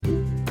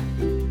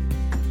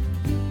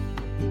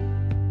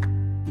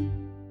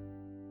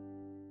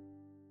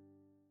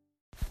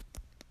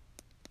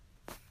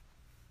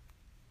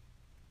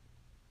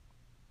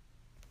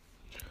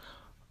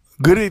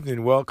Good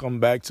evening. Welcome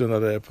back to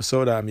another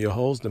episode. I'm your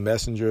host, the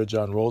messenger,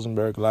 John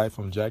Rosenberg, live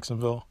from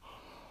Jacksonville.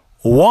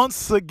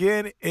 Once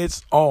again,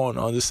 it's on.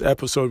 On this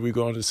episode, we're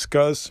going to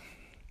discuss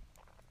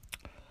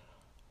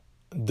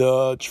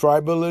the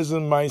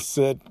tribalism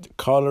mindset,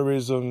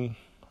 colorism,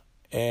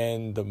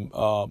 and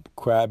the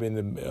crab in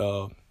the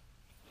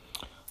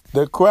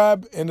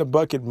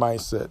bucket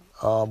mindset.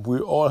 We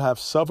all have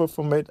suffered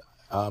from it.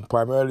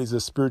 Primarily, it's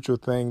a spiritual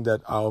thing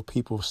that our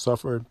people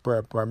suffered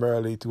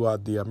primarily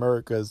throughout the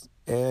Americas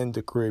and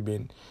the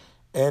Caribbean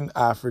and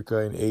Africa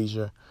and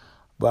Asia.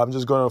 But I'm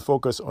just going to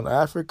focus on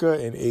Africa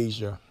and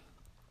Asia.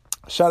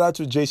 Shout out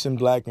to Jason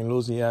Black in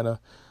Louisiana.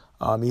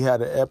 He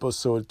had an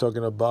episode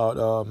talking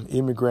about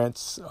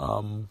immigrants,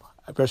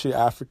 especially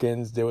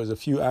Africans. There was a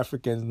few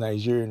Africans,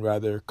 Nigerian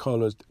rather,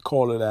 callers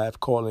that have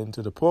called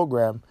into the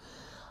program.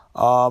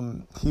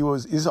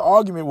 His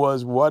argument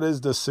was, what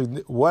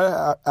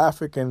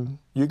African,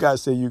 you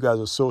guys say you guys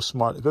are so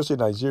smart, especially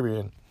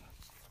Nigerian.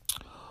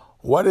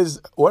 What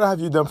have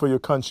you done for your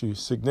country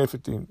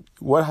significant?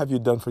 What have you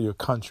done for your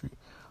country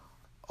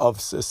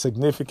of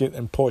significant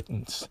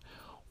importance?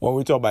 When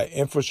we talk about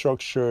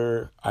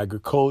infrastructure,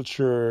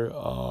 agriculture,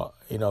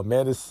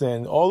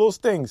 medicine, all those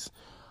things.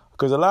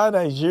 Because a lot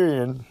of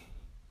Nigerian,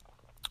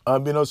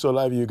 unbeknownst to a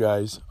lot of you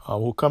guys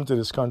who come to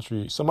this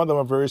country, some of them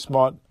are very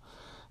smart.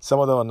 Some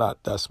of them are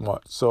not that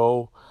smart.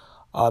 So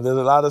there's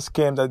a lot of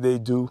scams that they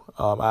do.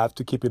 I have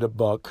to keep it a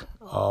buck.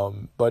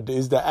 But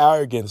it's the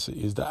arrogance.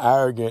 It's the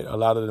arrogant a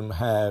lot of them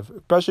have,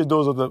 especially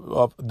those of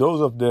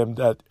them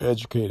that are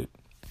educated.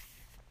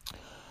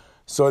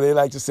 So they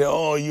like to say,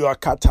 "Oh, you are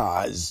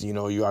Katas,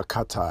 you are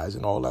Katas,"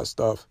 and all that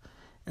stuff,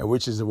 and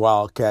which is the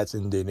wildcats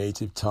in their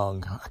native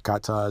tongue.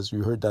 Katas,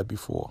 you heard that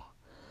before.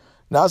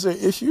 Now, so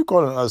if you're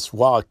calling us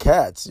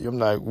wildcats, I'm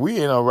like,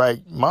 we in the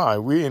right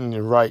mind, we in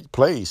the right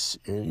place,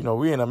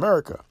 we in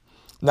America.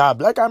 Now,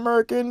 Black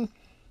American,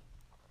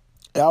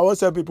 I always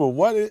tell people,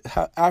 what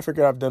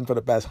Africa have done for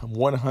the past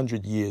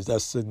 100 years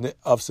that's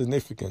of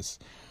significance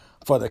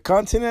for the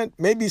continent.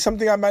 Maybe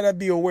something I might not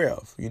be aware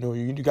of.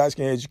 You guys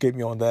can educate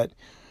me on that.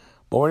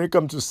 But when it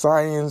comes to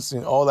science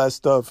and all that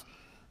stuff,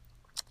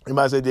 you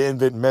might say they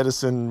invent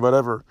medicine,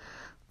 whatever.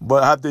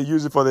 But have they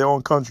use it for their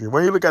own country?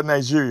 When you look at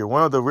Nigeria,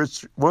 one of the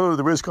rich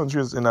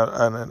countries in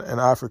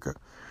Africa,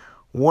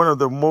 one of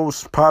the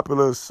most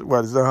populous,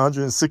 is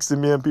 160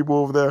 million people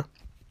over there.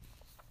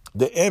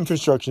 The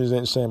infrastructure is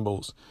in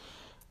shambles.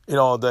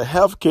 The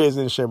healthcare is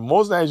in shambles.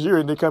 Most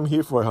Nigerians, they come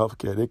here for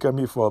healthcare. They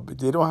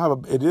don't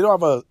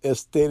have a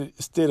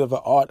state of the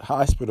art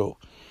hospital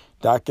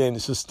that can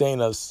sustain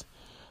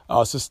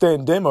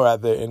them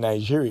rather in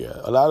Nigeria.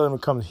 A lot of them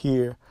come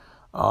here.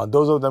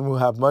 Those of them who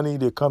have money,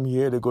 they come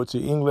here. They go to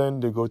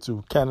England. They go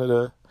to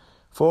Canada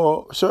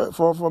for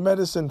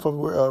medicine,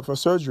 for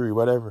surgery,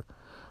 whatever.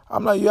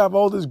 I'm like, you have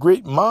all this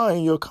great mind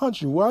in your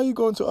country. Why are you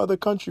going to other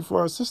country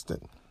for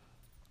assistance?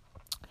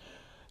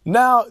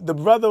 Now, the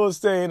brother was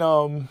saying,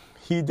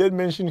 he did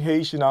mention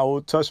Haitian. I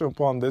will touch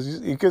upon this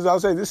because I'll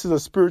say this is a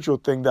spiritual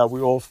thing that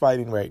we're all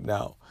fighting right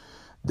now.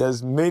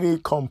 There's many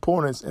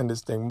components in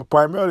this thing.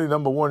 Primarily,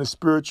 number one is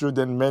spiritual,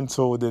 then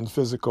mental, then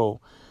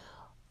physical.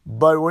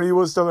 But when he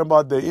was talking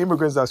about the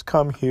immigrants that's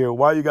come here,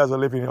 why you guys are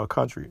living in your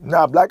country.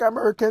 Now, Black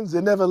Americans, they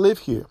never live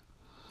here.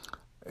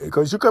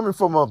 Because you're coming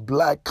from a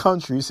black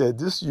country. He said,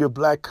 this is your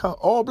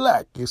all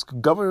black. It's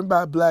governed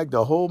by black.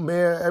 The whole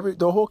mayor,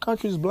 the whole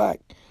country is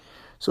black.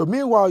 So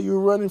meanwhile, you're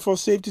running for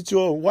safety to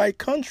a white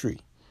country.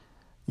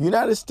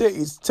 United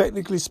States,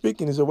 technically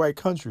speaking, is a white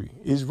country.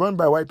 It's run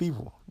by white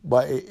people.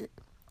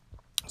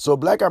 So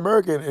Black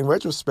American, in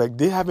retrospect,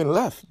 they haven't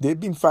left. They've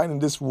been fighting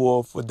this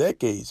war for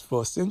decades,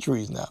 for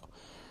centuries now.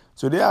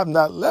 So they have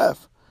not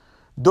left.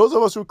 Those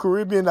of us who are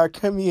Caribbean that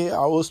came here,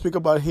 I will speak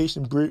about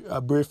Haitian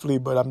briefly,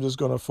 but I'm just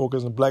going to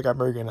focus on Black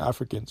American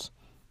Africans.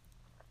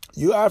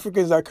 You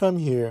Africans that come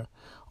here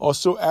are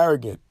so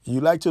arrogant. You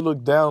like to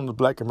look down on the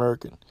Black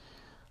American.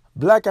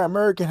 Black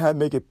American have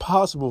made it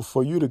possible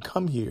for you to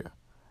come here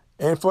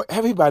and for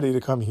everybody to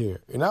come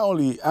here. And not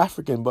only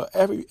African, but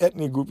every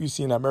ethnic group you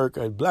see in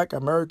America. Black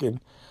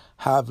American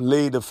have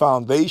laid the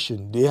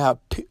foundation. They have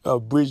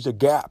bridged the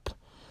gap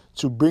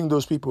to bring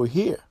those people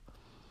here.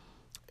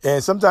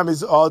 And sometimes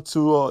it's all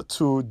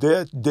to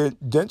their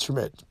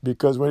detriment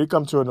because when it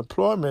comes to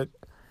unemployment,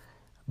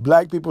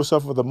 black people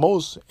suffer the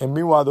most. And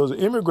meanwhile, those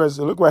immigrants,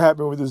 look what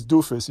happened with this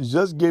doofus. He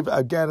just gave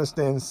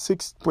Afghanistan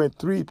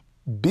 $6.3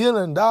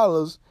 billion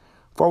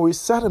for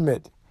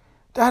resettlement.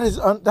 That is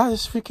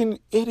freaking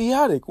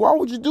idiotic. Why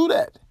would you do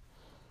that?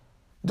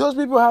 Those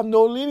people have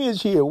no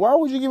lineage here. Why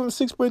would you give them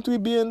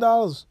 $6.3 billion?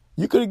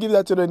 You could have given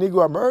that to the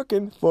Negro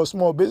American for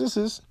small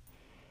businesses,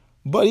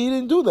 but he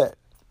didn't do that.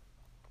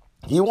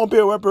 He won't pay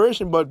a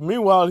reparation, but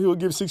meanwhile, he will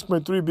give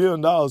 $6.3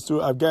 billion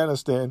to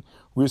Afghanistan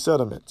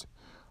resettlement.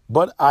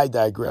 But I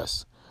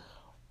digress.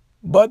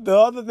 But the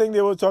other thing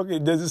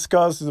they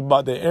discussed is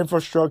about the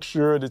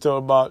infrastructure. They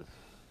talk about,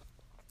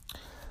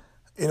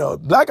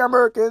 Black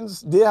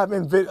Americans, they have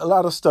invented a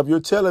lot of stuff. Your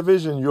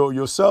television,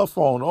 your cell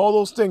phone, all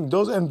those things,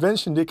 those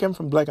inventions, they came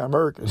from Black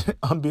Americans,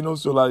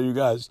 unbeknownst to a lot of you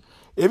guys.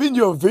 Even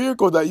your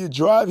vehicle that you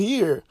drive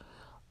here,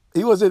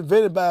 It was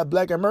invented by a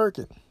black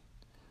American,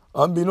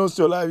 unbeknownst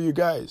to a lot of you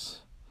guys.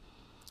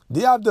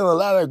 They have done a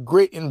lot of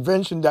great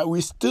invention that we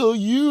still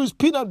use.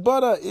 Peanut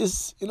butter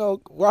is,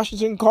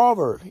 Washington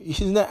Carver. He's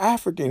not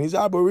African. He's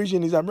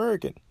Aborigine. He's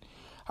American.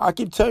 I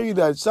keep telling you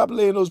that. Stop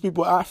letting those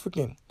people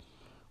African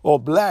or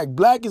black.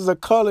 Black is a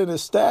color and a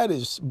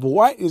status.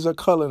 White is a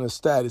color and a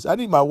status. I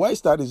need my white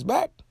status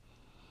back.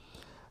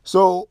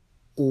 So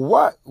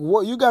what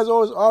you guys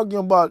always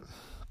arguing about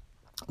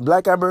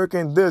black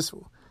American this?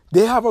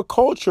 They have a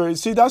culture. And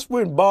see, that's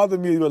what bothers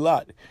me a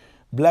lot.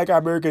 Black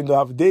Americans,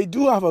 they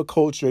do have a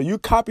culture. You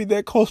copy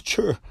their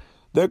culture.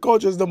 Their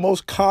culture is the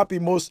most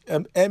copied, most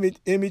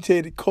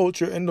imitated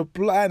culture in the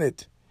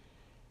planet.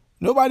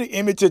 Nobody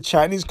imitated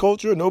Chinese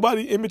culture.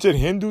 Nobody imitated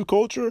Hindu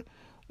culture.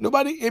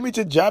 Nobody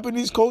imitated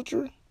Japanese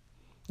culture.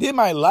 They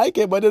might like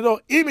it, but they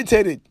don't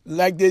imitate it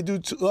like they do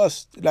to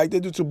us, like they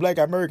do to black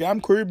America.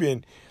 I'm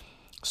Caribbean,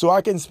 so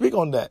I can speak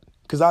on that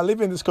because I live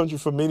in this country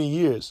for many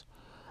years.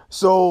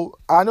 So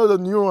I know the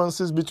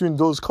nuances between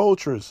those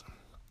cultures.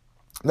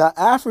 Now,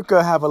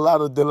 Africa have a lot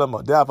of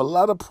dilemma. They have a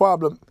lot of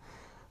problem.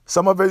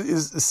 Some of it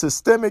is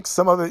systemic.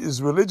 Some of it is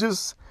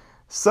religious.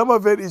 Some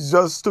of it is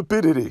just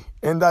stupidity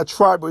and that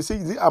tribal. See,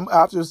 I'm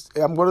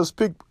going to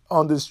speak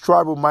on this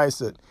tribal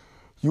mindset.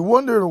 You're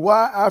wondering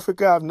why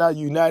Africa have not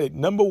united.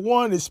 Number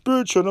one is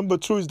spiritual. Number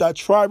two is that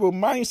tribal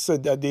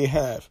mindset that they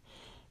have.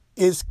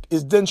 Is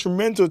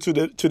detrimental to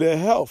their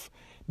health.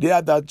 They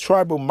have that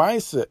tribal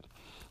mindset.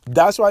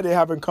 That's why they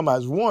haven't come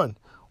as one.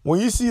 When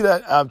you see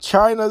that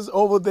China's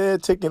over there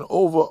taking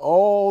over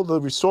all the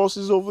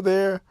resources over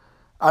there,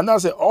 I'm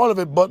not saying all of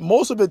it, but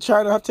most of it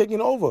China have taken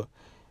over.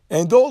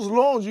 And those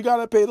loans, you got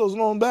to pay those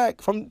loans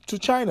back to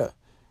China.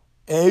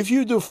 And if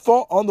you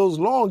default on those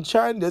loans,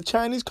 the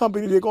Chinese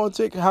company, they're going to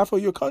take half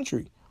of your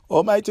country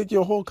or might take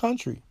your whole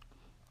country.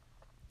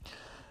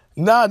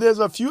 Now, there's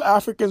a few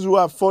Africans who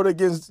have fought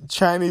against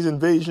Chinese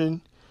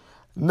invasion.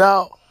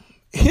 Now,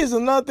 here's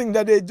another thing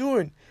that they're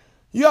doing.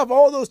 You have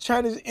all those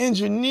Chinese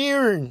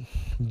engineering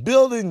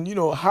building,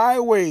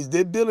 highways.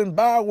 They're building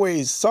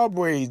byways,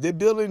 subways. They're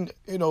building,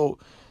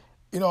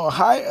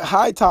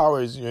 high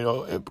towers,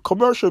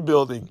 commercial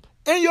building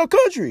in your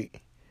country.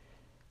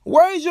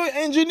 Where is your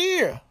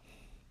engineer?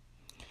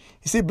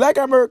 You see, black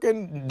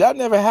American, that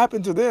never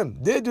happened to them.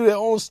 They do their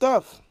own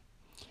stuff.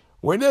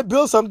 When they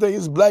build something,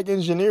 it's black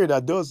engineer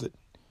that does it.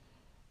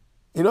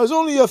 There's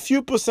only a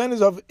few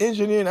percentage of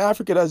engineers in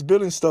Africa that's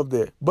building stuff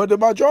there. But the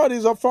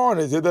majority are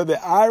foreigners. Either they're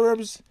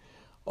Arabs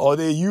or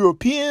they're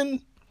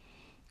European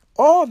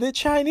or they're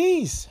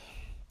Chinese.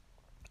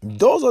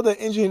 Those are the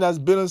engineers that's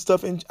building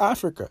stuff in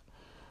Africa.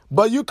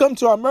 But you come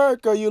to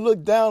America, you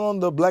look down on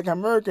the black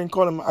American,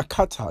 call them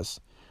akatas.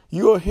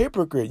 You're a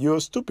hypocrite.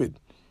 You're stupid.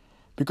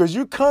 Because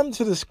you come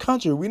to this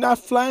country, we're not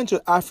flying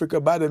to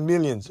Africa by the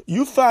millions.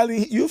 You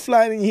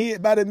flying here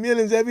by the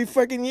millions every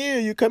fucking year.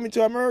 You coming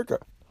to America.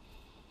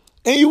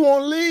 And you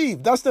won't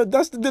leave. That's the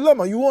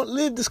dilemma. You won't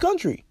leave this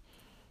country.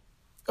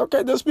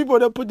 Okay, those people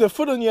that put their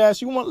foot on your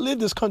ass, you won't leave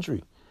this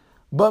country.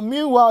 But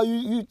meanwhile,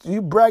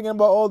 you bragging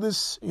about all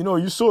this,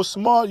 you're so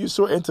smart, you're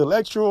so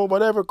intellectual,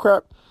 whatever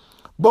crap.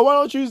 But why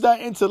don't you use that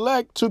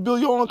intellect to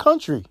build your own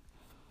country?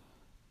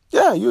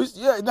 Yeah,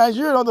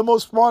 Nigeria are the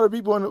most smarter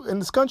people in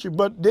this country,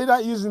 but they're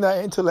not using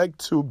that intellect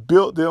to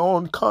build their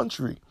own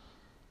country.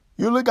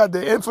 You look at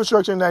the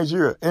infrastructure in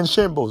Nigeria, in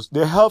shambles,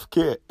 their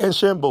healthcare, in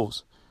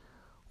shambles.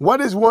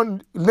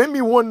 Name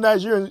me one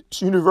Nigerian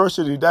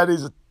university that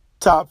is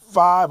top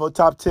 5 or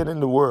top 10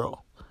 in the world.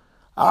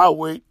 I'll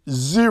wait.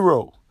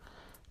 0.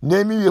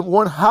 Name me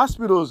one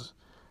hospitals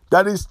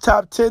that is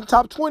top 10,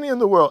 top 20 in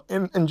the world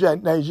in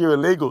Nigeria,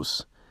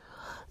 Lagos.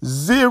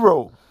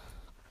 0.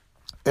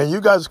 And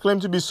you guys claim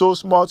to be so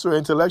smart or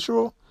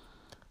intellectual?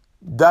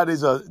 That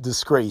is a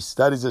disgrace.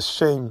 That is a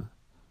shame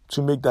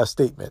to make that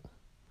statement.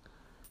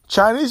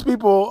 Chinese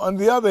people, on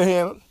the other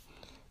hand,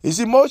 you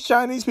see, most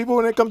Chinese people,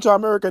 when they come to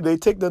America, they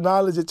take the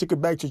knowledge, they take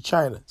it back to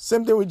China.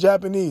 Same thing with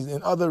Japanese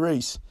and other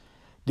race.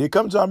 They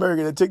come to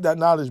America, they take that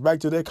knowledge back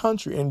to their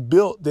country and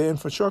build their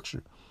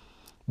infrastructure.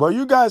 But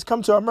you guys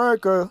come to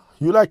America,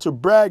 you like to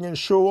brag and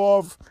show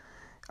off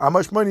how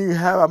much money you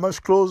have, how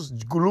much clothes,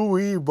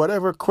 Louis,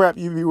 whatever crap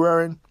you be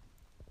wearing.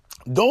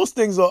 Those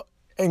things are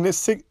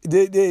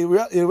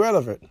they're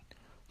irrelevant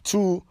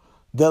to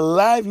the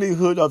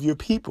livelihood of your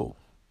people.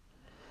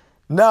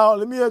 Now,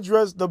 let me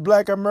address the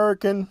black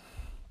American.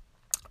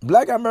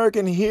 Black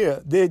American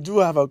here, they do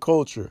have a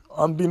culture.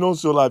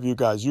 Unbeknownst to a lot of you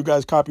guys. You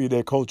guys copy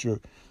their culture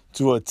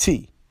to a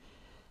T.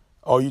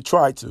 Or you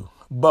try to.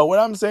 But what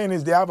I'm saying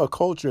is they have a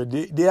culture.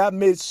 They have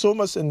made so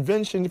much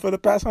invention for the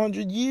past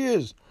 100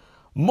 years.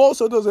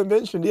 Most of those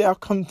inventions, they have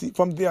come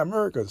from the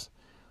Americas.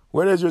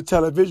 Whether it's your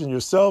television,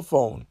 your cell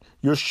phone,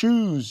 your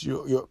shoes,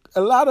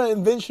 a lot of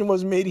invention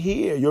was made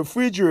here. Your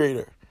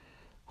refrigerator.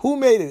 Who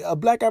made it? A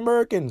black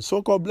American,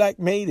 so-called black,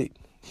 made it.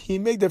 He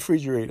made the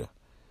refrigerator.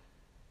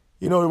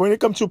 When it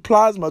comes to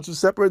plasma, to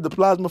separate the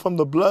plasma from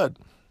the blood,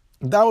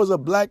 that was a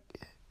black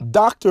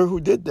doctor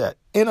who did that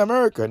in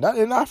America, not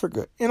in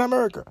Africa, in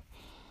America.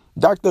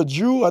 Dr.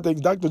 Drew, I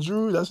think Dr.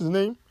 Drew, that's his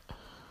name.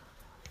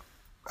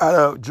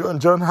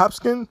 John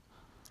Hopkins.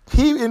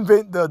 He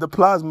invented the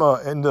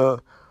plasma and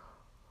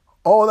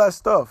all that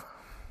stuff.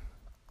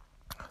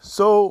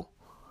 So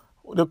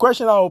the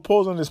question I will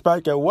pose on this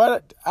podcast: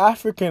 what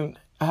African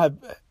have,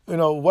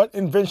 what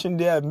invention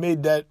they have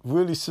made that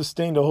really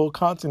sustained the whole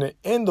continent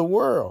in the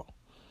world?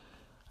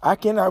 I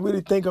cannot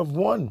really think of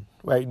one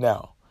right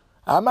now.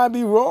 I might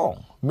be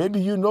wrong. Maybe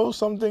you know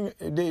something.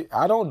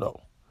 I don't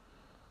know.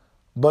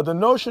 But the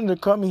notion to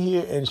come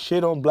here and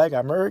shit on Black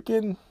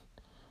American.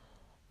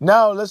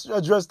 Now let's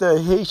address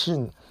the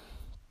Haitian.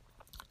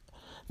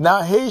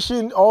 Now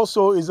Haitian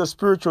also is a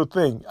spiritual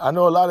thing. I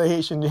know a lot of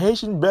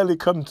Haitian barely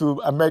come to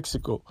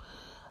Mexico.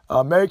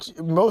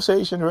 Most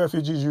Haitian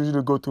refugees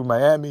usually go to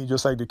Miami,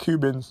 just like the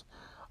Cubans.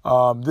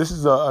 This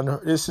is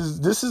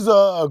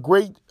a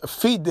great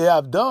feat they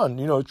have done.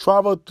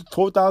 Travel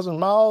 4,000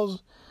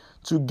 miles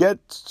to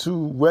get to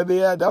where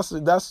they are.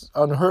 That's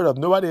unheard of.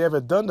 Nobody ever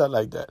done that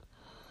like that.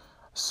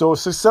 So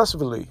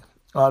successfully,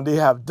 they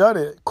have done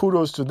it.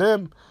 Kudos to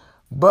them.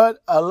 But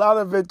a lot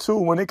of it too,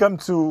 when it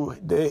comes to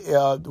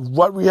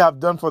what we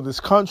have done for this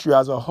country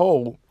as a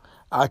whole,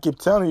 I keep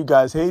telling you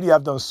guys, Haiti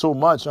have done so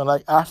much.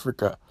 Unlike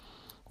Africa,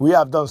 we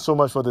have done so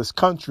much for this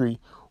country.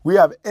 We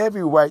have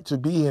every right to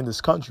be in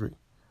this country,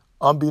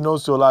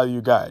 unbeknownst to a lot of you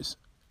guys.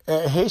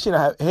 Haitian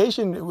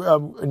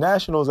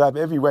nationals have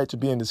every right to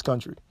be in this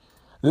country.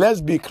 Let's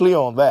be clear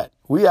on that.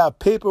 We have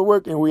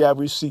paperwork and we have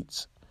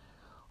receipts.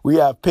 We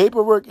have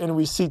paperwork and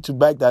receipts to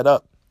back that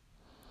up.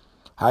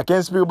 I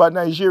can't speak about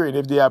Nigeria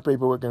if they have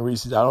paperwork and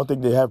receipts. I don't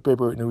think they have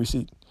paperwork and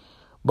receipts.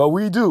 But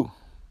we do.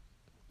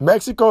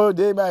 Mexico,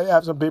 they might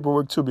have some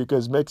paperwork too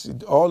because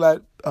all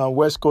that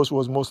West Coast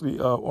was mostly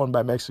owned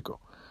by Mexico.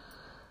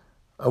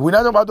 We're not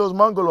talking about those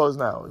Mongoloids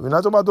now. We're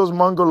not talking about those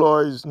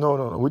Mongoloids.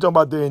 No. We're talking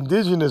about the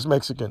indigenous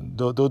Mexican,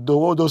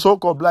 the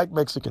so-called black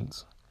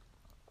Mexicans.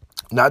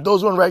 Not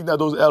those ones right now,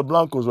 those El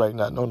Blancos right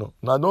now. No.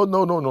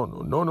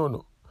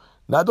 No.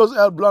 Not those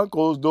El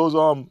Blancos, those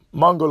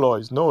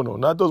Mongoloids. No.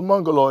 Not those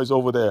Mongoloids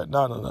over there.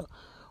 No.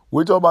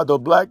 We're talking about the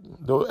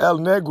El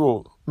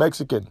Negro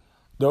Mexican,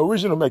 the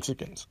original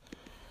Mexicans.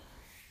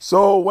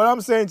 So what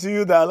I'm saying to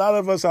you that a lot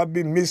of us have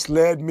been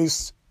misled,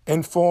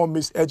 misinformed,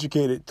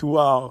 miseducated to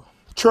our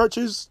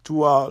churches,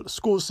 to our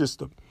school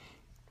system.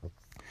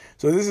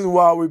 So this is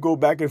why we go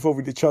back and forth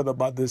with each other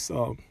about this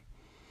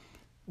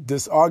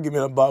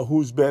argument about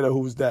who's better,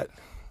 who's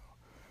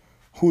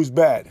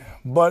bad.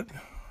 But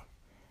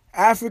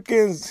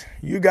Africans,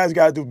 you guys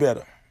got to do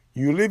better.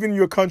 You live in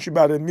your country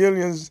by the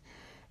millions,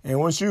 and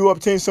once you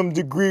obtain some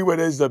degree,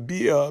 whether it's a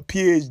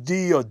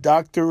PhD or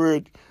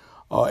doctorate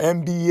or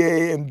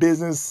MBA in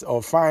business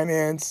or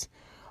finance,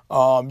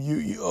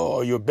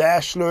 or your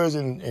bachelor's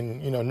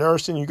in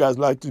nursing, you guys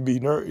like to be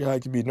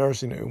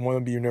nursing, you want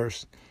to be a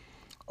nurse,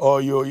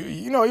 or your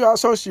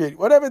associate,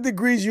 whatever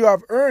degrees you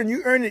have earned,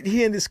 you earned it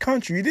here in this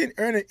country. You didn't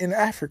earn it in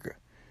Africa.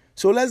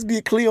 So let's be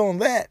clear on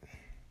that.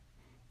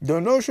 The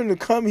notion to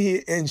come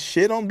here and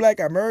shit on Black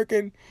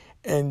American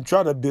and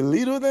try to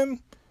belittle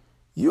them,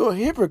 you're a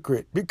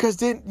hypocrite because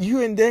then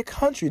you're in their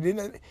country. They're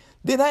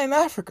not in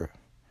Africa.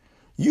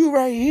 You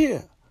right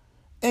here.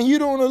 And you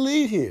don't want to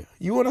leave here.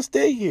 You want to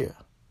stay here.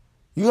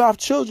 You have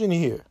children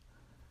here.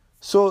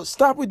 So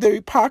stop with the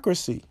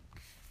hypocrisy.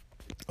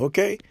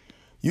 Okay?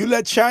 You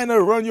let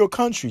China run your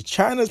country.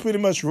 China's pretty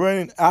much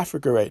running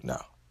Africa right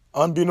now.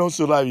 Unbeknownst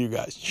to a lot of you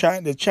guys.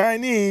 The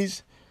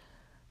Chinese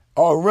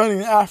are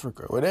running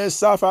Africa. Whether it's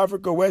South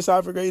Africa, West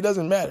Africa, it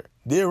doesn't matter.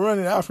 They're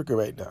running Africa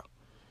right now.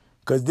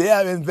 Because they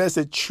have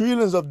invested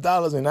trillions of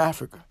dollars in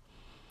Africa.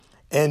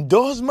 And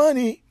those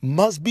money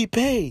must be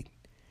paid.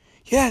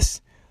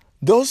 Yes,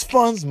 those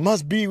funds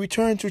must be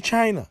returned to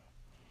China.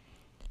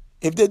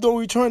 If they don't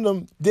return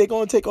them, they're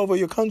going to take over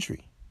your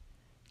country.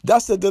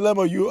 That's the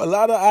dilemma a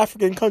lot of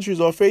African countries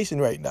are facing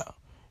right now.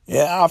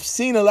 Yeah, I've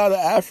seen a lot of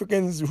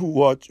Africans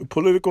who are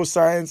political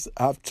science.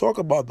 I've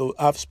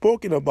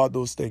spoken about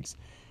those things.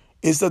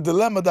 It's a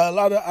dilemma that a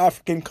lot of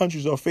African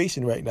countries are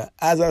facing right now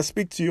as I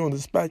speak to you on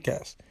this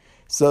podcast.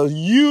 It's a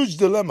huge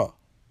dilemma.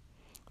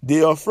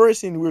 They are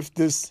facing with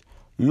this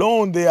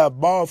loan they have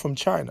borrowed from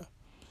China.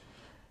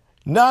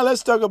 Now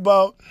let's talk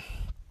about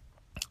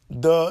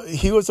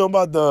he was talking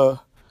about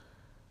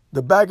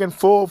the back and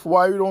forth,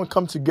 why we don't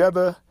come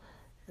together.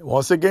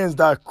 Once again, it's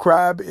that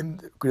crab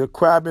in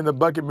the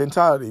bucket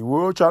mentality.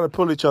 We're all trying to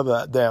pull each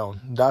other down.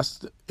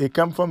 It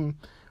come from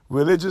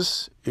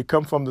religious, it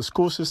come from the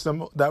school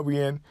system that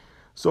we're in.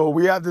 So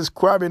we have this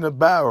crab in the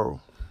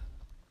barrel.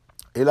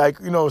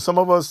 Some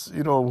of us,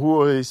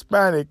 who are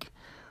Hispanic,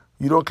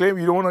 you don't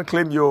want to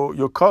claim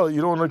your color,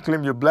 you don't want to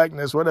claim your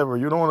blackness, whatever.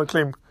 You don't want to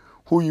claim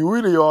who you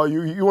really are.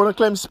 You want to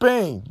claim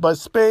Spain, but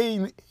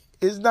Spain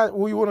is not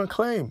who you want to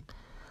claim.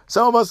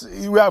 Some of us,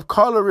 we have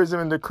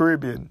colorism in the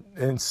Caribbean,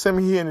 and same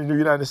here in the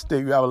United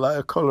States, we have a lot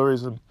of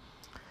colorism,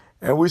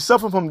 and we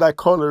suffer from that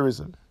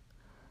colorism.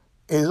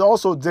 It's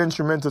also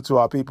detrimental to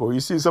our people. You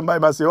see,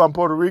 somebody might say, "Oh, I'm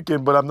Puerto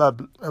Rican, but I'm not."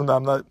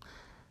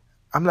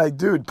 I'm like,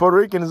 dude, Puerto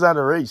Rican is not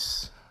a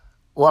race.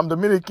 Or I'm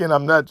Dominican,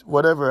 I'm not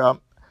whatever.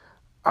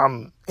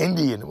 I'm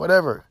Indian,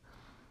 whatever.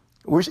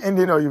 Which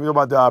Indian are you talking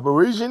about? The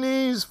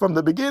Aborigines from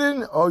the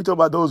beginning, or you talking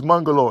about those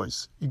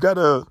Mongoloids?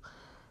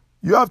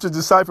 You have to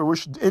decipher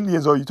which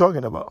Indians are you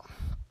talking about.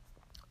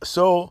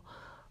 So,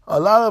 a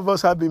lot of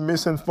us have been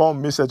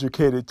misinformed,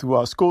 miseducated through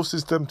our school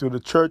system, through the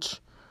church,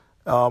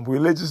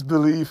 religious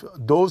belief.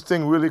 Those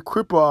things really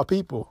cripple our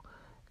people.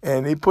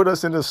 And they put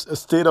us in a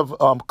state of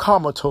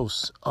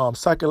comatose,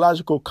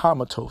 psychological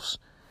comatose.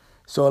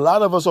 So a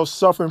lot of us are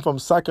suffering from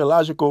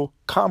psychological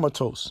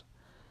comatose.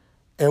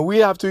 And we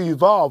have to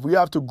evolve. We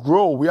have to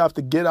grow. We have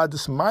to get out of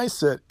this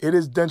mindset. It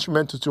is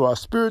detrimental to our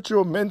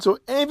spiritual, mental,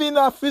 and even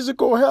our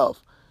physical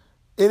health.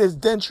 It is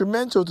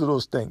detrimental to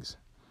those things.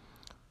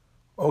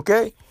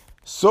 Okay?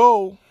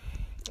 So,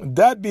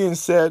 that being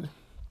said,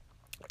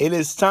 it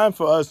is time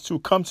for us to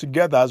come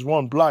together as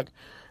one block,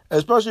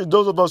 especially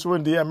those of us who are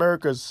in the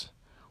Americas.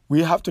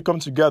 We have to come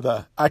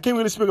together. I can't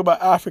really speak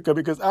about Africa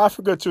because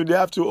Africa, too, they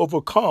have to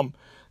overcome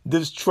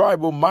this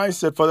tribal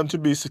mindset for them to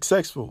be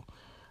successful.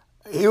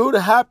 It would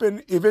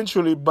happen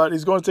eventually, but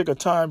it's going to take a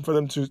time for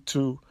them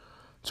to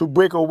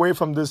break away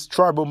from this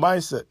tribal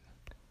mindset.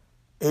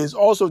 It's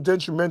also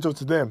detrimental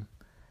to them.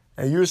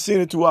 And you're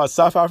seeing it throughout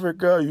South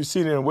Africa. You're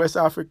seeing it in West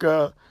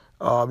Africa.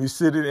 You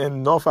see it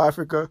in North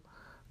Africa.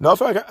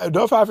 North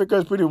Africa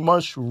is pretty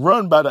much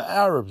run by the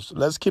Arabs.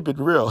 Let's keep it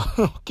real,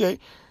 okay?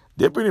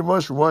 They pretty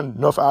much run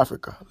North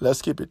Africa.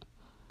 Let's keep it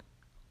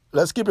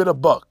a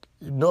buck.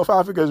 North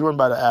Africa is run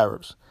by the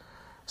Arabs.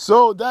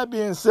 So that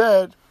being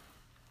said,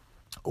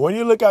 when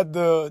you look at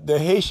the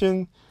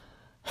Haiti,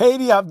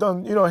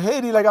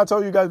 Haiti, like I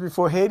told you guys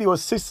before, Haiti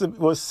was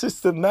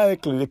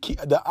systematically,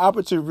 the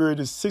operative word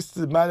is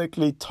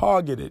systematically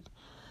targeted.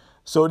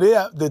 So they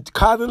have the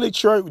Catholic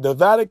Church, the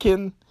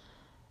Vatican,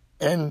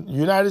 and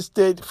United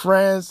States,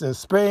 France, and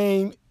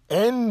Spain,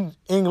 and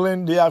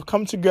England, they have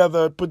come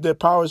together, put their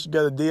powers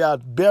together. They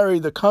have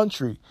buried the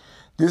country.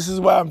 This is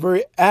why I'm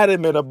very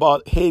adamant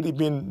about Haiti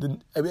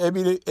being,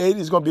 Haiti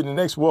is going to be the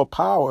next world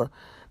power,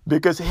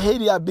 because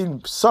Haiti have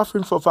been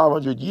suffering for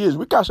 500 years.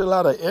 We catch a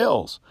lot of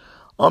L's.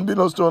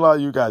 Unbeknownst to a lot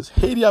of you guys,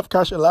 Haiti have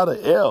catch a lot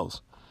of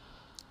L's.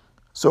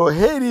 So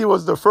Haiti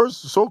was the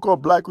first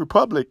so-called black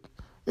republic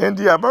in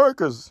the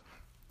Americas.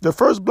 The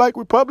first black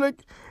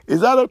republic,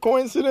 is that a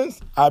coincidence?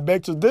 I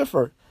beg to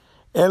differ.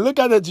 And look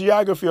at the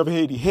geography of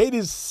Haiti. Haiti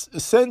is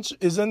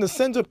in the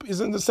center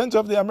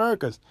of the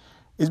Americas.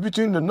 It's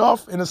between the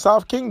North and the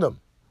South Kingdom.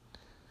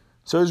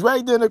 So it's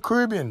right there in the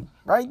Caribbean,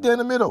 right there in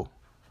the middle.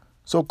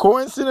 So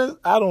coincidence?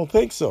 I don't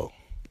think so.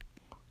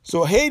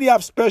 So Haiti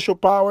have special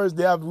powers.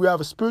 We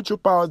have spiritual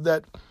powers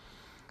that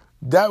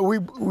we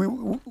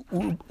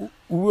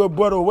were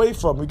brought away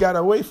from. We got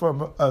away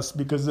from us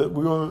because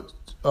we were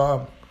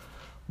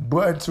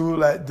brought into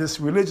like this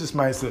religious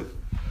mindset.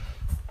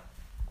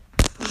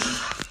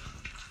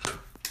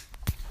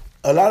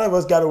 A lot of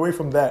us got away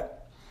from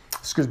that.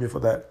 Excuse me for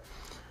that.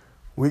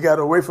 We got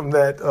away from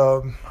that,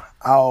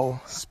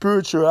 our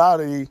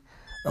spirituality,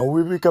 and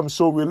we become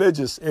so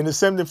religious. And the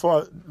same thing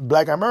for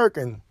Black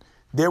American.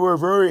 They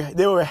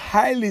were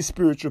highly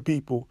spiritual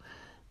people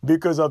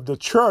because of the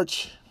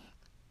church,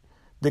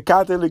 the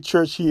Catholic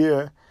Church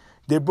here.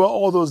 They brought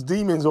all those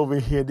demons over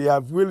here. They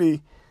have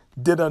really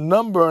did a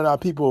number on our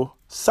people's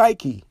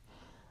psyche.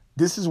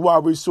 This is why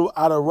we're so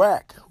out of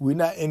whack. We're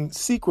not in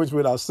sequence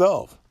with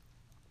ourselves.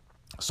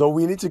 So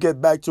we need to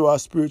get back to our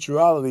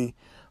spirituality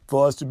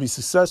for us to be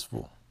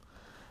successful.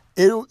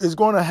 It is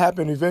going to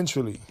happen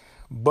eventually,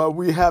 but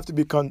we have to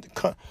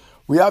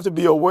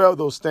be aware of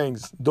those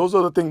things. Those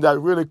are the things that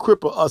really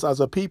cripple us as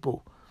a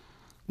people.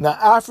 Now,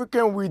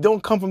 African, we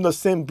don't come from the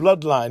same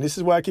bloodline. This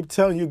is why I keep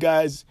telling you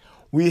guys,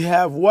 we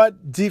have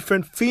what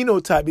different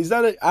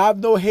phenotype. I have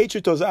no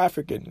hatred towards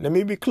African. Let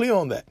me be clear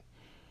on that.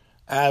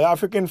 I have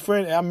African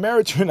friend. I'm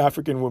married to an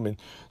African woman.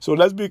 So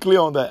let's be clear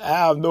on that.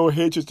 I have no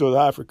hatred towards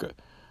Africa.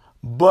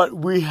 But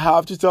we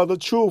have to tell the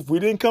truth. We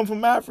didn't come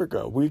from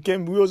Africa. We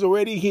was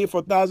already here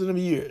for thousands of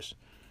years.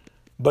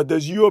 But the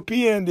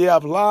European, they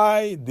have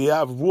lied. They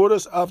have wrote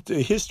us up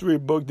the history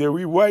book. They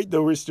rewrite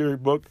the history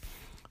book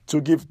to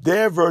give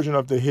their version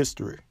of the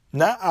history.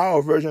 Not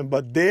our version,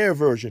 but their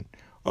version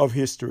of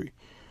history.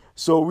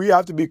 So we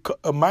have to be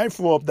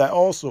mindful of that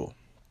also.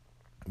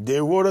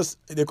 They wrote us,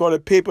 they call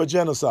it paper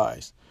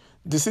genocide.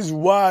 This is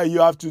why you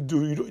have to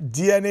do,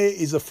 DNA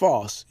is a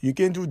farce. You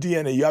can't do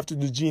DNA. You have to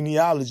do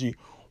genealogy,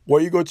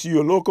 where you go to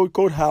your local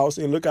courthouse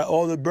and look at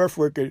all the birth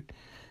record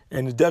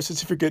and the death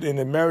certificate and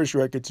the marriage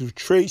record to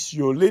trace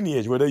your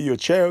lineage, whether you're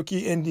Cherokee,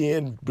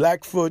 Indian,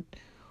 Blackfoot,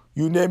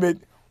 you name it,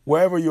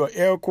 wherever you're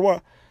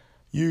Iroquois,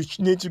 you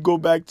need to go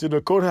back to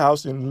the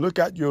courthouse and look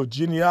at your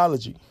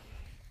genealogy.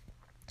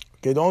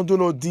 Okay, don't do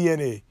no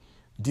DNA.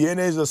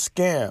 DNA is a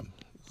scam.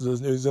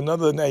 There's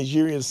another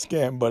Nigerian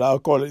scam, but I'll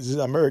call it an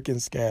American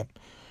scam.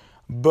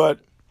 But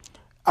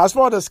as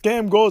far as the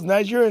scam goes,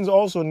 Nigerians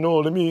also know,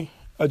 let me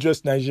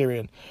address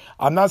Nigerian.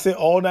 I'm not saying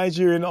all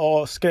Nigerian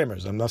are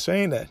scammers. I'm not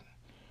saying that.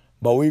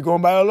 But we're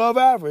going by the law of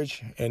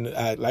average. And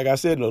like I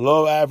said, the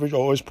law of average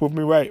always proved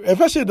me right,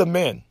 especially the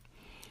men.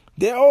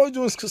 They're always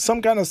doing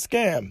some kind of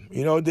scam.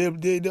 You know,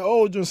 they're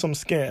always doing some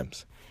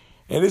scams.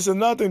 And it's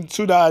another thing,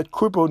 too, that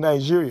crippled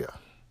Nigeria.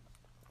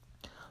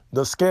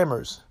 the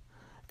scammers.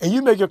 And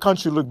you make your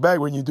country look bad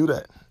when you do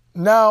that.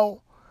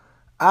 Now,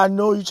 I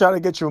know you try to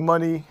get your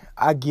money.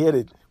 I get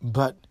it.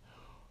 But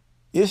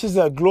this is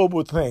a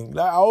global thing.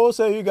 Like I always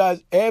say to you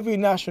guys, every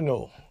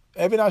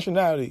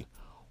nationality,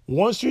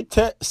 once you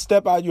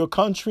step out your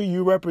country,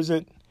 you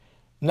represent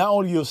not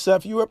only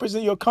yourself, you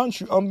represent your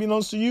country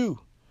unbeknownst to you.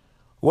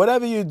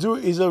 Whatever you do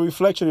is a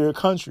reflection of your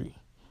country.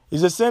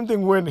 It's the same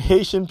thing when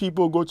Haitian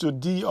people go to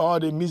DR,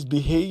 they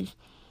misbehave.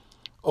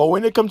 Or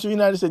when they come to the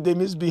United States, they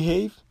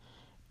misbehave.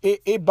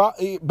 It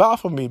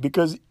bothers me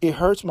because it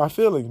hurts my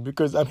feelings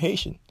because I'm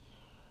Haitian.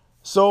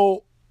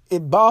 So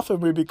it bothers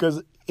me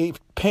because it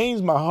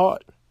pains my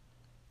heart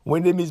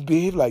when they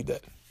misbehave like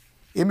that.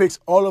 It makes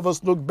all of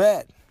us look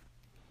bad.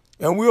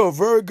 And we are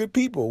very good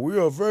people. We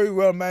are very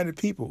well-minded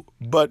people.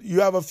 But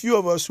you have a few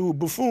of us who are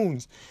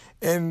buffoons.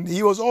 And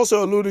he was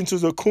also alluding to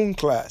the coon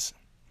class.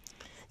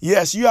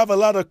 Yes, you have a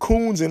lot of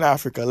coons in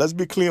Africa. Let's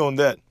be clear on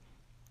that.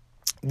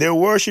 They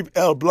worship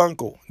El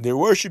Blanco. They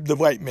worship the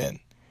white man.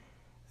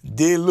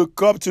 They look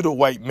up to the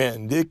white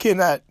man. They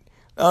cannot,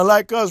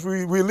 unlike us,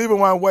 we live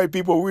around white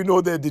people. We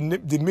know their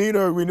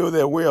demeanor. We know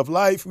their way of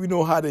life. We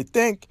know how they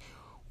think.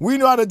 We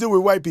know how to deal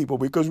with white people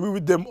because we're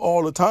with them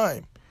all the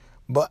time.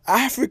 But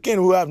Africans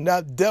who have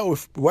not dealt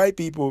with white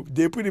people,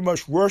 they pretty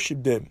much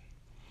worship them.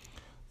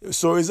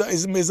 So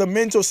it's a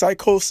mental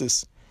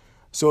psychosis.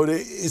 So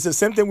it's the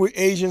same thing with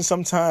Asians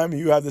sometimes.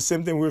 You have the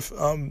same thing with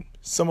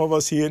some of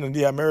us here in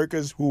the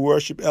Americas who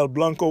worship El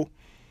Blanco.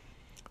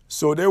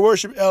 So they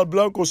worship El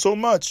Blanco so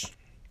much.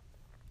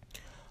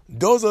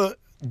 Those are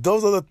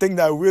the things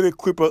that really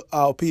cripple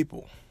our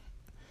people.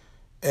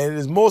 And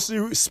it's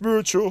mostly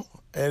spiritual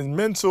and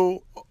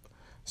mental.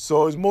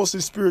 So it's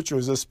mostly spiritual.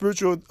 It's a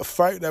spiritual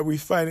fight that we're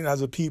fighting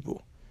as a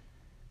people.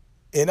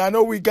 And I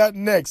know we got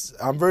next.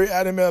 I'm very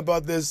adamant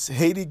about this.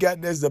 Haiti got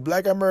next. The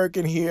Black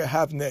American here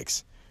have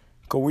next.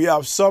 Because we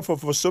have suffered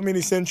for so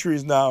many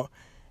centuries now.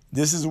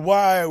 This is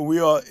why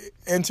we are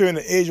entering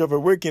the age of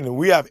awakening.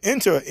 We have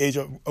entered an age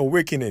of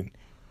awakening.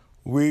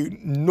 We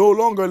no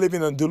longer live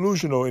in a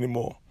delusional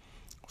anymore.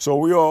 So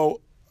we are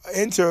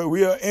into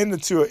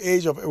an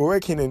age of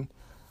awakening.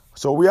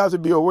 So we have to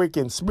be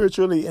awakened,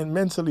 spiritually and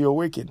mentally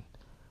awakened.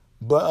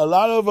 But a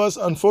lot of us,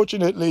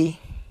 unfortunately,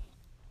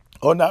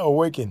 are not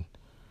awakened.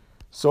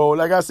 So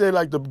like I said,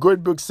 like the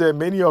good book said,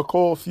 many are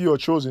called, few are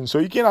chosen. So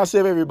you cannot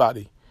save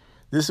everybody.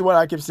 This is what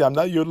I keep saying. I'm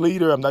not your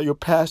leader. I'm not your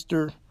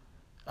pastor.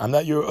 I'm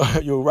not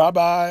your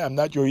rabbi. I'm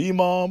not your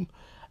imam.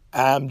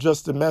 I'm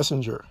just a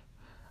messenger.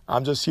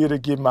 I'm just here to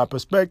give my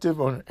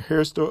perspective on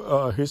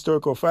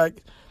historical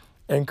fact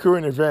and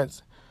current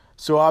events.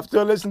 So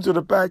after listening to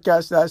the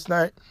podcast last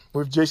night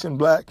with Jason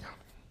Black,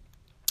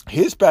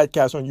 his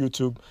podcast on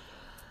YouTube,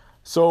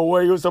 so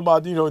where he was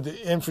about,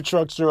 the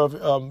infrastructure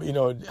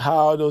of,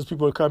 how those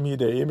people come here,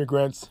 they're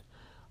immigrants.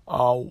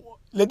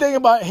 The thing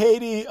about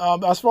Haiti,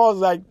 as far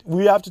as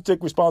we have to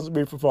take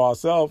responsibility for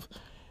ourselves,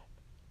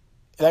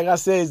 like I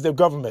say, is the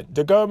government.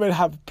 The government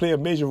have to play a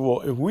major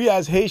role. If we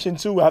as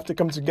Haitians too have to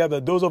come together,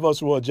 those of us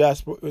who are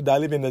that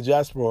live in the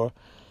diaspora,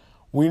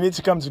 we need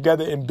to come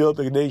together and build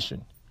a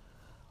nation.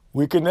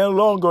 We can no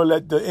longer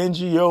let the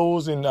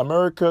NGOs in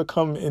America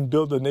come and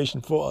build a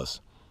nation for us.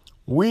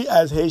 We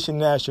as Haitian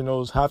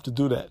nationals have to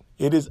do that.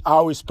 It is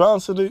our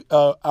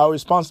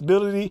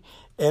responsibility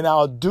and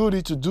our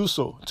duty to do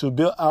so, to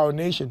build our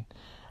nation.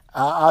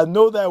 I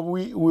know that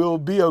we will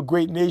be a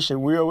great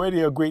nation. We're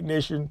already a great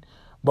nation,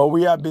 but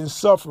we have been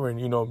suffering,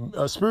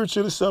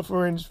 spiritually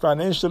suffering,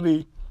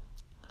 financially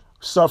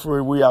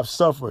suffering. We have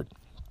suffered.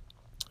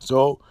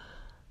 So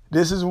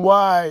this is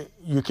why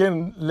you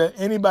can't let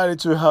anybody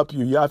to help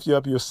you. You have to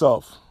help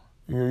yourself.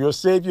 Your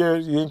Savior,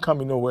 you ain't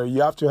coming nowhere.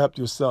 You have to help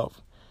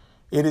yourself.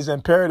 It is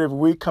imperative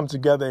we come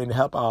together and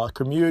help our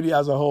community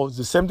as a whole. It's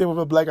the same thing with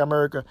the Black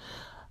America.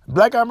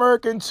 Black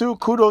American too,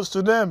 kudos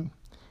to them.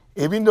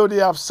 Even though they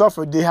have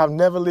suffered, they have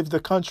never left the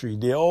country.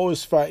 They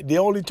always fight. They're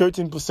only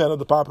 13% of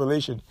the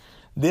population.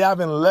 They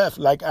haven't left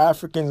like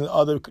Africans and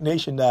other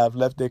nations that have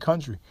left their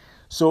country.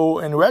 So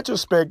in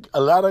retrospect,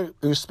 a lot of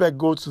respect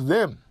goes to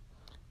them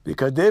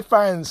because they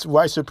find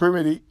white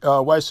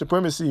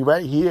supremacy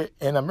right here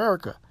in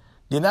America.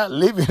 They're not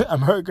leaving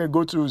America and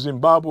go to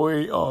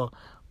Zimbabwe or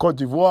Cote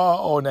d'Ivoire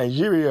or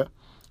Nigeria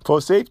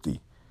for safety.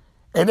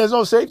 And there's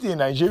no safety in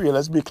Nigeria.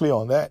 Let's be clear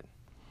on that.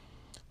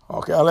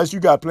 Okay, unless you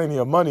got plenty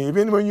of money.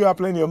 Even when you have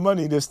plenty of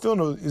money, there's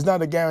still it's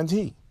not a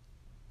guarantee.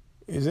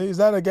 It's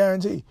not a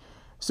guarantee.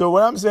 So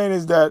what I'm saying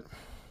is that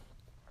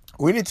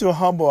we need to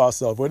humble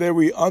ourselves. Whether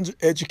we're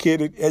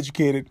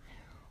educated,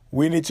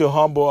 we need to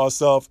humble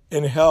ourselves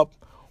and help.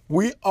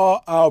 We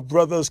are our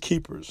brother's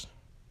keepers.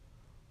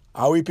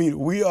 I repeat,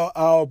 we are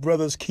our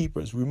brother's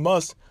keepers. We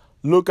must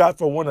look out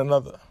for one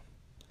another.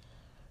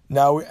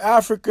 Now, in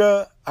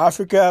Africa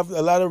have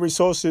a lot of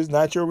resources,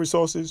 natural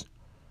resources.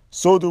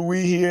 So do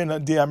we here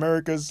in the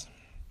Americas.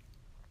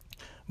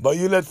 But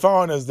you let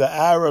foreigners, the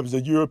Arabs,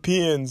 the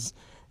Europeans,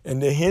 and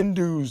the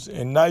Hindus,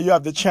 and now you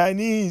have the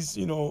Chinese,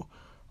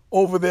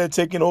 over there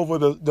taking over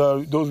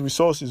those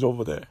resources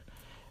over there.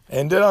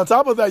 And then on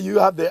top of that, you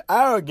have the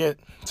arrogant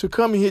to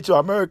come here to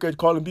America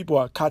calling people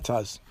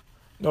katas.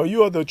 No,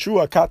 you are the true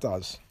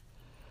Akatas.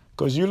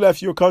 Because you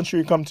left your country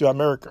and come to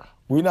America.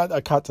 We're not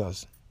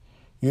Akatas.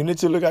 You need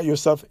to look at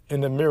yourself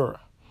in the mirror.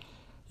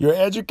 Your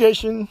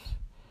education,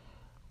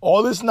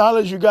 all this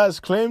knowledge you guys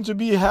claim to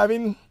be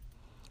having,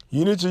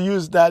 you need to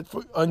use that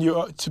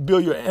to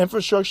build your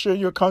infrastructure in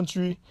your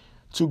country,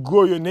 to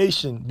grow your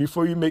nation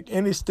before you make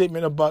any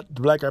statement about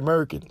Black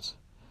Americans.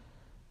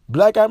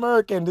 Black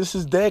American, this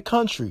is their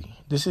country.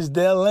 This is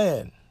their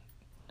land.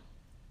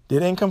 They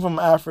didn't come from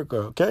Africa,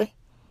 okay?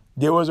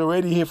 They was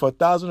already here for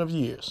thousands of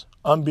years,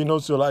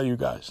 unbeknownst to a lot of you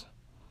guys.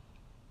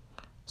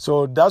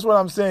 So that's what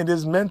I'm saying.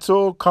 This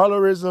mental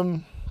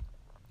colorism,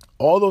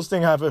 all those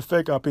things have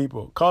affected our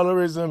people.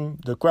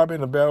 Colorism, the crab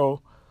in the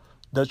barrel,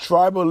 the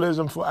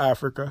tribalism for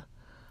Africa,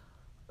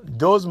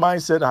 those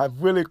mindsets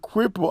have really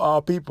crippled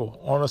our people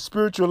on a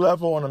spiritual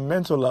level, on a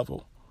mental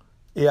level.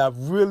 It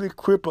have really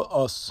crippled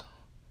us.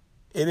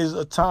 It is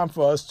a time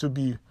for us to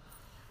be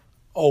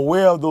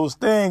aware of those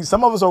things.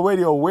 Some of us are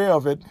already aware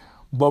of it,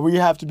 but we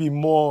have to be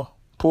more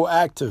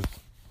proactive.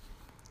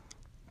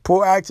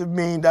 Proactive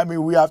means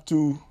we have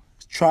to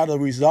try to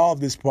resolve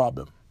this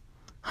problem.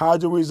 How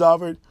to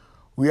resolve it?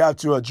 We have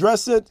to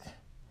address it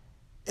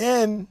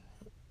and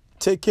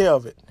take care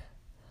of it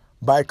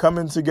by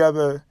coming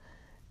together.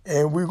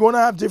 And we're going to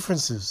have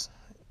differences.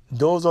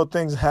 Those are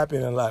things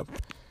happening in life.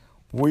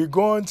 We're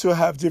going to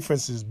have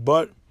differences,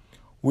 but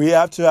we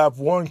have to have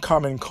one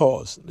common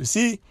cause. You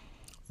see,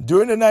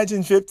 during the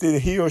 1950s,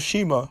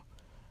 Hiroshima,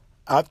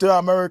 after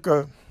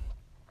America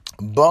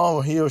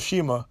bombed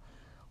Hiroshima,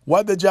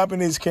 what the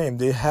Japanese came,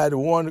 they had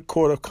one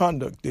code of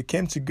conduct. They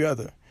came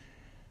together.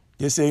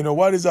 They say,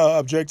 what is our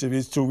objective?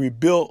 Is to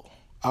rebuild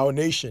our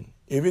nation.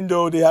 Even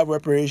though they have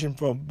reparation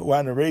from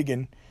Ronald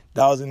Reagan,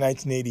 that was in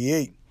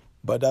 1988.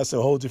 But that's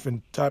a whole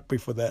different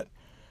topic for that.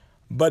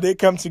 But they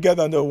come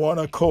together under one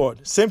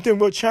accord. Same thing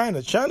with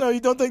China. China, you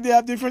don't think they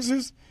have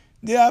differences?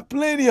 There are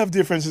plenty of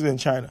differences in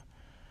China.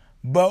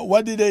 But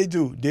what did they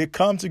do? They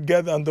come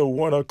together under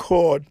one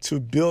accord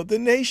to build the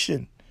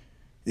nation.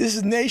 This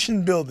is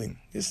nation building.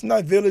 It's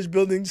not village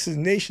building. This is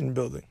nation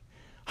building.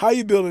 How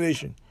you build a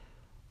nation?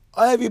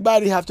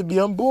 Everybody have to be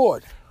on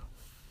board.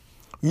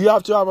 You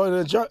have to have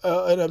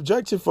an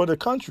objective for the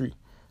country,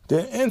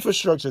 the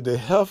infrastructure, the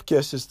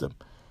healthcare system.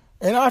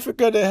 In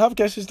Africa, the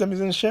healthcare system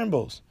is in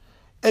shambles.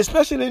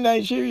 Especially in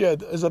Nigeria,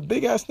 as a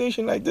big-ass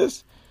nation like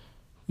this,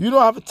 you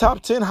don't have a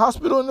top 10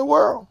 hospital in the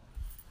world.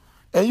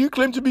 And you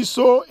claim to be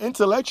so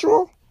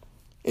intellectual?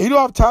 And you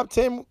don't have top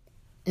 10,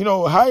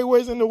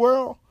 highways in the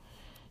world?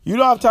 You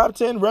don't have top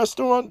 10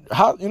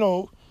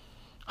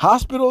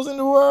 hospitals in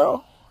the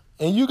world?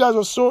 And you guys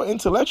are so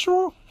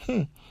intellectual?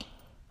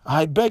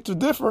 I beg to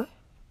differ.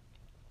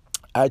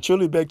 I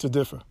truly beg to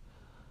differ.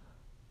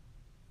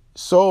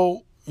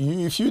 So,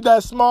 if you're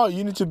that smart,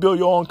 you need to build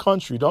your own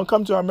country. Don't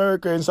come to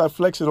America and start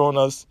flexing on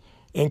us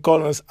and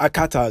calling us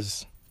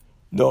Akatas.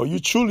 No, you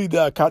truly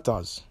the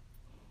Akatas.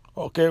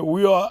 Okay,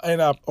 we are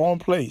in our own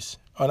place,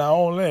 on our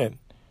own land.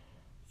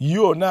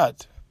 You are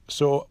not.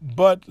 So,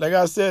 but like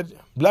I said,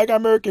 Black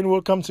American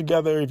will come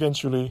together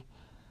eventually.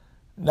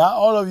 Not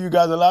all of you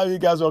guys, a lot of you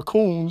guys are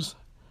coons.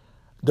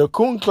 The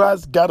coon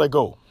class gotta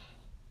go.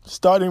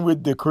 Starting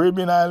with the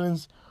Caribbean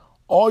islands,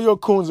 all your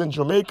coons in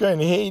Jamaica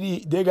and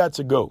Haiti, they got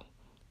to go.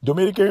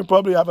 Dominican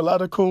Republic have a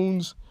lot of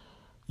coons.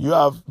 You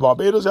have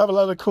Barbados have a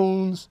lot of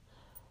coons.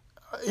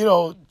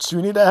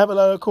 Trinidad have a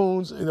lot of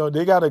coons.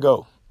 They got to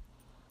go.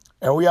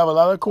 And we have a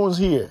lot of coons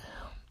here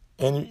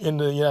in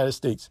the United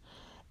States.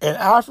 In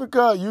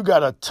Africa, you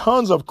got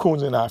tons of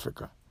coons in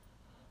Africa.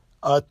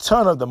 A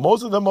ton of them.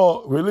 Most of them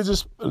are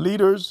religious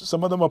leaders.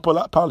 Some of them are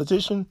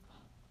politicians.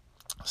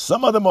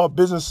 Some of them are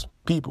business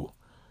people.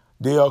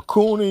 They are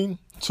cooning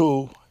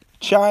to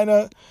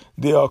China.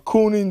 They are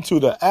cooning to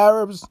the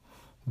Arabs.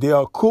 They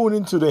are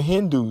cooning to the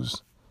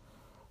Hindus.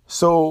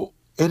 So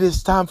it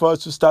is time for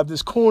us to stop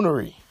this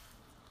coonery.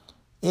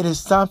 It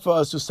is time for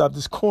us to stop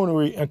this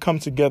coonery and come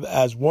together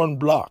as one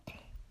block.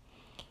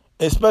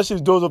 Especially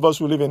those of us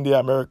who live in the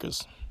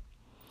Americas.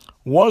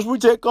 Once we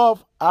take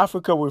off,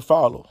 Africa will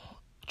follow.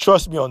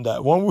 Trust me on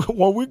that. When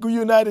we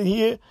united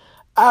here,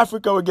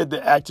 Africa will get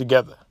their act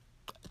together.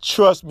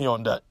 Trust me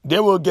on that. They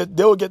will get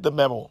the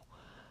memo.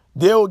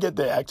 They will get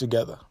their act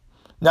together.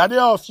 Now,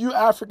 there are a few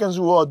Africans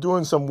who are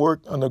doing some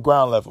work on the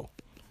ground level.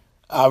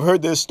 I've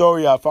heard their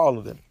story. I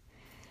follow them.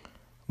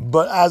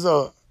 But as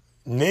a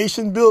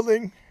nation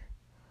building,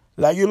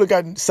 like you look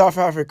at South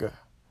Africa,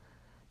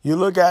 you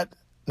look at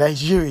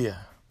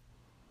Nigeria,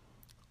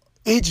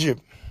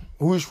 Egypt,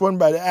 who is run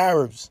by the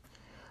Arabs.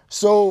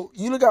 So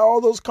you look at all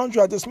those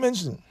countries I just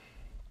mentioned.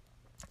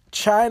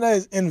 China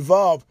is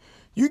involved.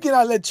 You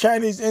cannot let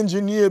Chinese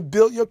engineer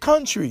build your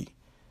country.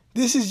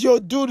 This is your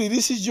duty.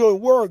 This is your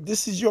work.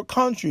 This is your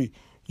country.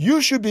 You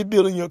should be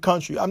building your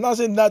country. I'm not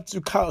saying not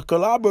to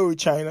collaborate with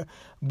China,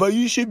 but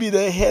you should be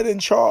the head in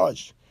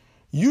charge.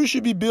 You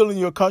should be building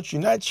your country,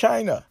 not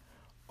China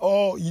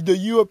or the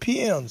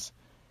Europeans.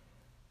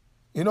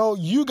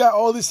 You got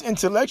all this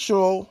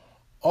intellectual,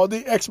 all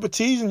the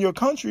expertise in your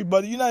country,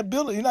 but you're not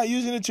building, you're not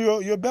using it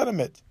to your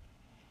betterment,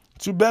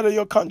 to better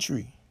your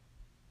country.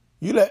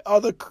 You let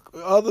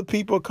other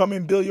people come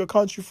and build your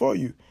country for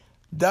you.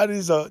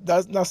 That's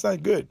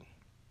not good.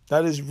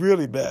 That is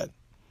really bad.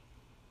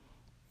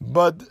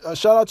 But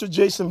shout out to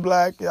Jason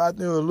Black out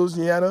in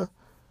Louisiana.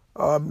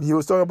 He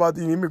was talking about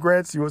the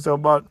immigrants. He was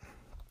talking about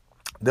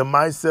the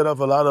mindset of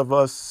a lot of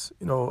us,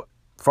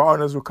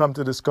 foreigners who come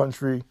to this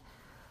country.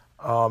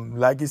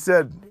 Like he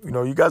said,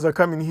 you guys are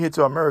coming here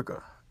to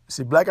America.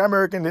 See, black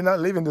Americans, they're not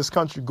leaving this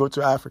country, go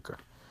to Africa,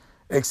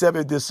 except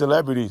if they're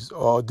celebrities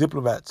or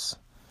diplomats.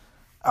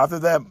 After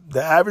that,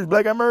 the average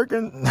black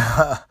American,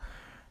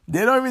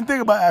 they don't even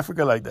think about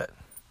Africa like that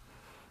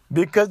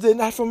because they're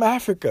not from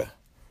Africa.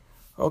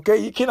 Okay,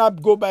 you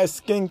cannot go by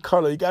skin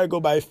color. You got to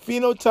go by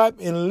phenotype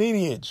and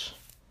lineage.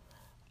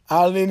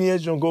 Our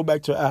lineage don't go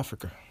back to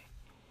Africa.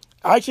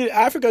 Actually,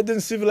 Africa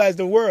didn't civilize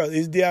the world.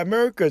 It's the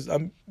Americas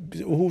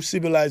who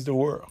civilized the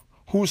world,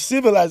 who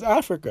civilized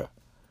Africa.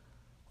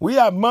 We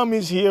have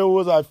mummies here who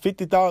was like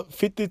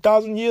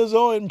 50,000 years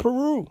old in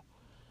Peru.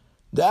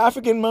 The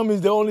African mummies,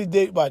 they only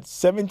date,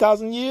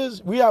 7,000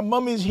 years? We have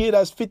mummies here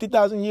that's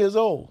 50,000 years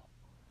old.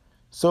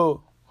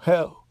 So,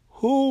 hell,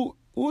 who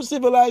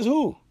civilized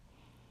who?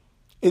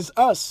 It's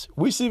us.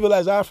 We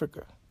civilize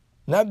Africa,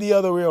 not the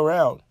other way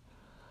around.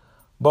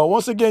 But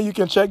once again, you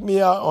can check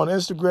me out on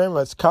Instagram.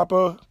 That's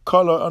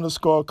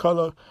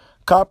copper_color_color,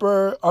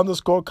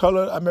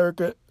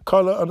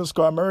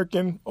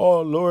 copper_color_American,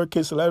 or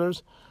lowercase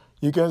letters.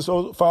 You can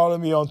also follow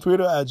me on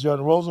Twitter at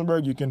John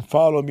Rosenberg. You can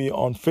follow me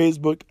on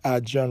Facebook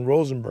at John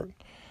Rosenberg.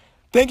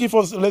 Thank you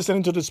for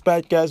listening to this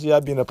podcast. It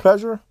has been a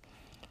pleasure.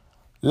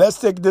 Let's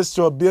take this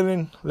to 1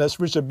 billion.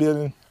 Let's reach 1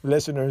 billion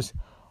listeners.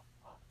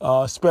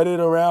 Spread it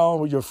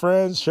around with your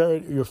friends. Share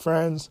it with your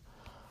friends,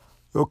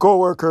 your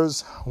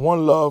co-workers.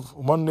 One love,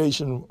 one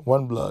nation,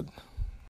 one blood.